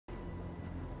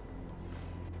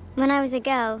When I was a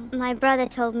girl, my brother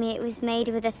told me it was made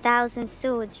with 1,000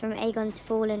 swords from Aegon's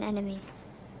fallen enemies.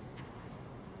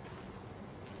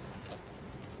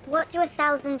 What do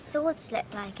 1,000 swords look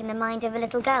like in the mind of a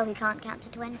little girl who can't count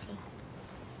to 20?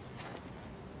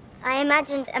 I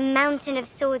imagined a mountain of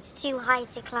swords too high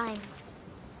to climb.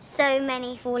 So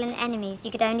many fallen enemies,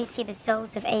 you could only see the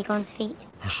soles of Aegon's feet.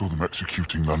 I saw them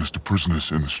executing Lannister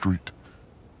prisoners in the street.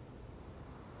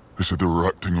 They said they were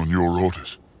acting on your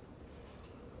orders.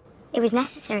 It was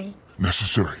necessary.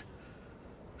 Necessary?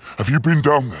 Have you been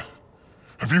down there?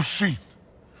 Have you seen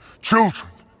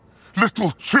children,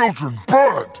 little children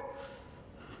burned?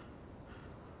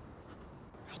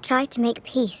 I tried to make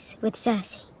peace with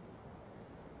Cersei.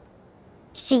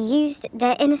 She used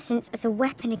their innocence as a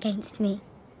weapon against me.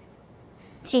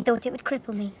 She thought it would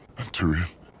cripple me. And Tyrion?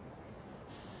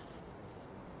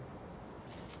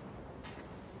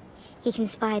 He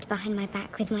conspired behind my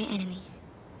back with my enemies.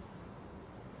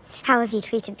 How have you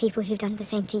treated people who've done the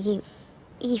same to you,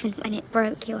 even when it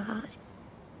broke your heart?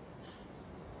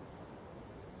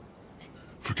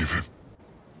 Forgive him.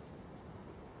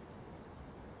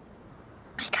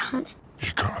 I can't.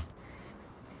 You can't.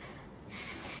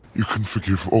 You can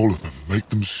forgive all of them. Make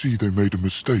them see they made a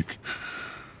mistake.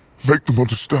 Make them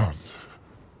understand.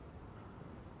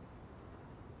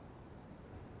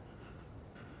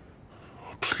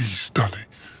 Oh, please, Dany.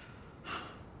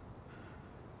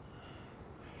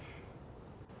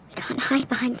 We can't hide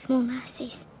behind small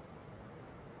mercies.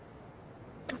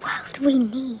 The world we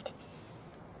need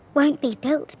won't be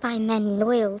built by men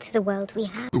loyal to the world we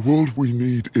have. The world we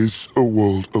need is a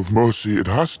world of mercy. It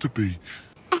has to be.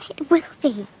 And it will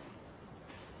be.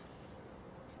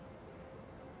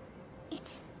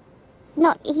 It's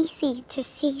not easy to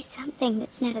see something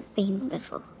that's never been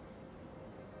before.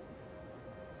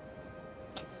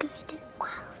 A good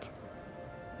world.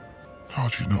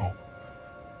 How'd you know?